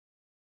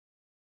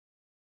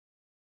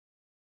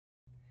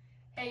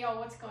Hey y'all,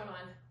 what's going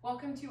on?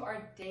 Welcome to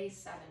our day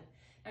 7.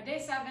 Now day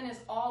 7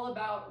 is all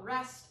about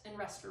rest and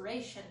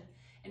restoration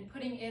and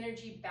putting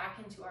energy back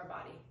into our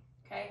body,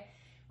 okay?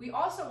 We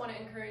also want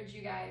to encourage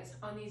you guys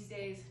on these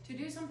days to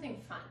do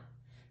something fun.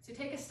 So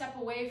take a step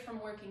away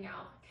from working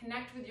out,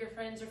 connect with your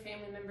friends or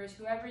family members,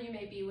 whoever you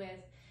may be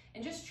with,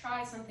 and just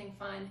try something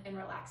fun and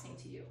relaxing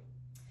to you.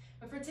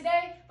 But for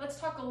today, let's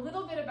talk a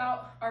little bit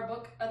about our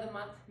book of the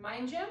month,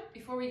 Mind Gym,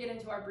 before we get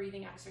into our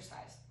breathing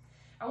exercise.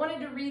 I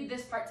wanted to read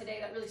this part today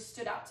that really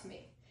stood out to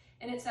me.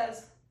 And it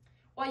says,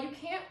 while you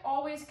can't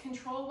always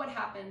control what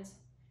happens,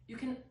 you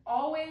can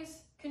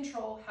always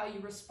control how you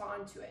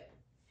respond to it.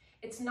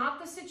 It's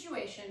not the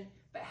situation,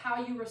 but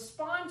how you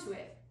respond to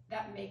it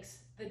that makes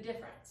the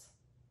difference.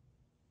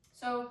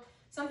 So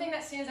something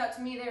that stands out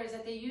to me there is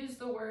that they use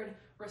the word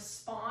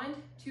respond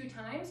 2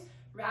 times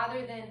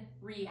rather than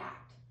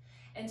react.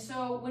 And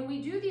so when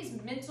we do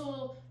these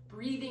mental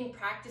breathing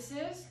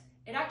practices,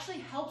 it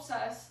actually helps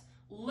us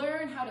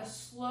learn how to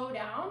slow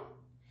down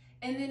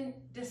and then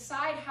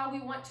decide how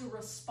we want to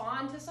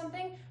respond to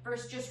something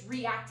versus just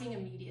reacting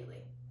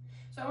immediately.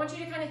 So I want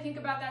you to kind of think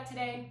about that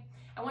today.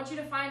 I want you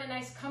to find a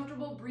nice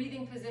comfortable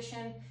breathing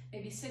position,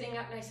 maybe sitting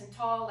up nice and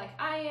tall like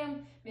I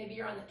am, maybe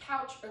you're on the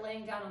couch or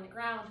laying down on the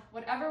ground,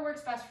 whatever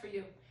works best for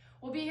you.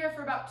 We'll be here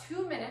for about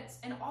 2 minutes,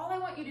 and all I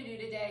want you to do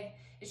today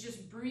is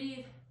just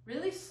breathe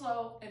really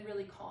slow and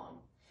really calm.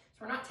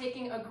 So we're not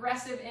taking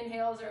aggressive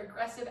inhales or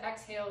aggressive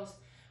exhales.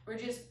 We're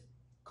just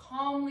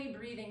calmly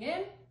breathing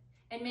in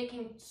and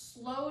making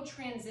slow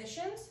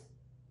transitions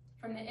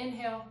from the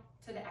inhale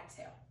to the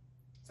exhale.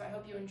 So I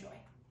hope you enjoy,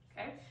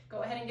 okay?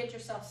 Go ahead and get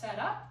yourself set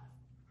up.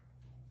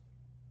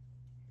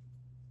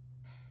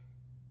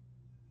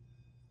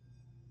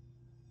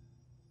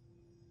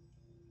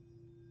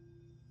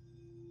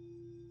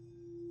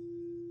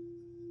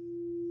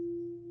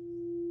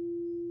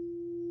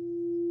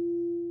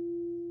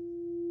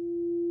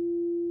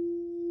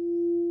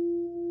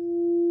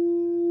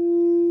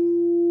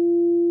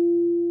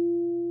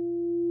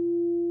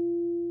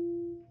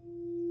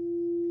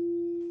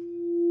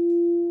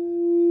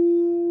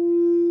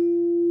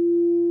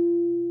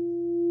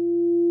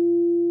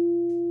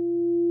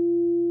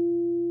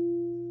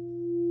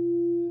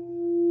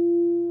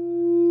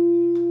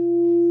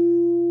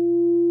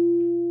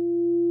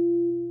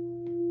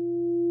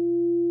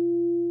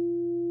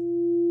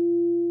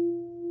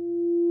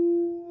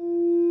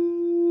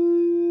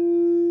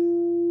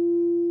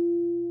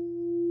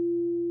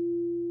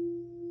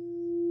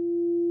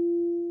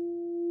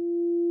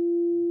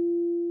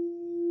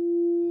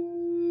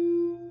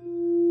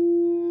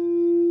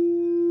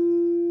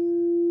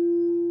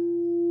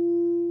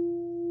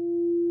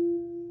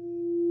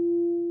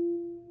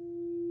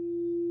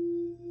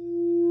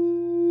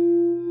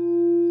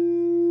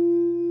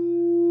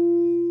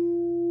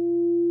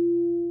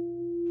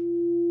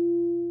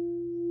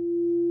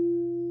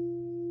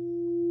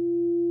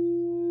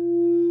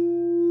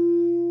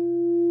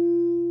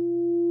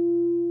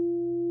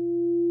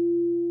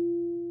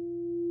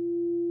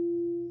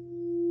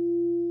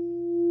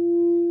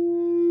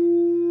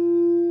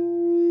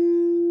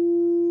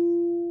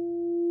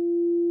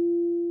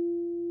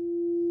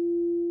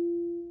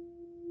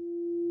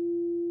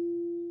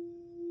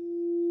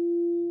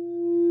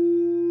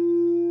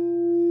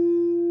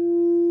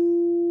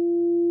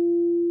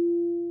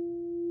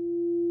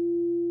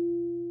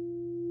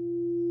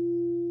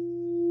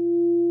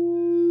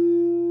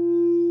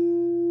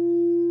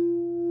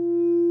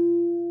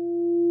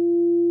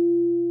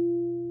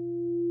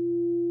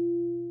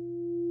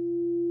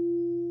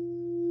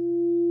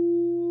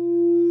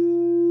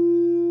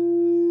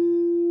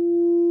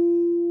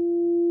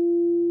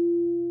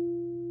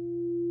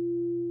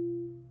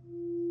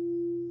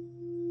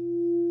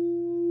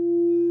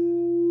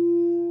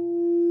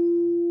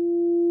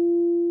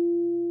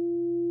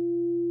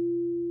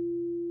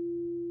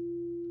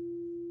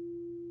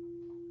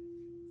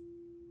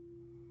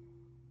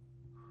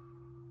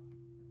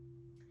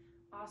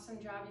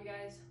 Awesome job, you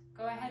guys.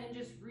 Go ahead and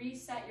just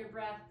reset your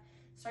breath.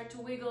 Start to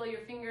wiggle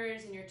your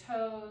fingers and your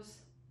toes.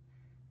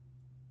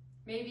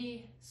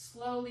 Maybe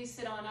slowly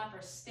sit on up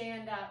or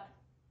stand up.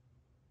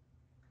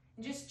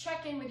 And just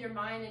check in with your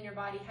mind and your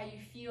body, how you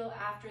feel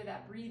after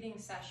that breathing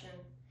session.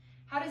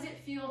 How does it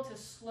feel to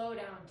slow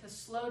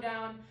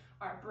down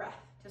our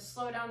breath, to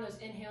slow down those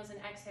inhales and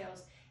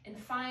exhales, and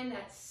find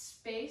that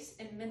space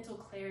and mental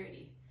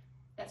clarity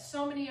that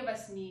so many of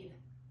us need.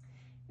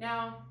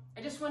 Now,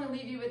 I just want to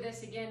leave you with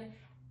this again,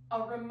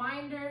 a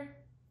reminder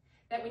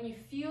that when you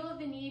feel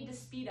the need to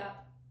speed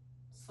up,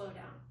 slow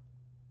down,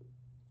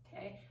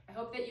 okay? I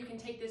hope that you can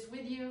take this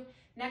with you.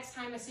 Next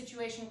time a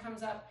situation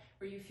comes up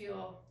where you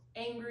feel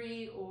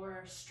angry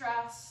or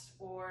stressed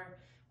or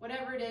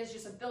whatever it is,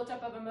 just a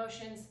built-up of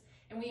emotions,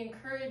 and we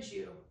encourage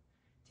you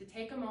to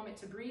take a moment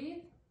to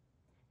breathe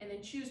and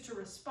then choose to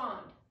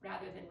respond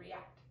rather than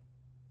react.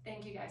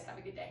 Thank you guys. Have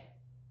a good day.